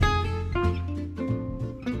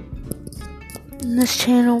In this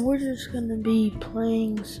channel, we're just gonna be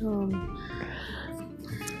playing some,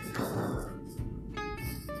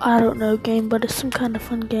 I don't know, game, but it's some kind of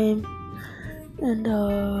fun game. And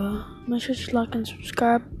make sure to like and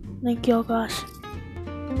subscribe. Thank y'all guys.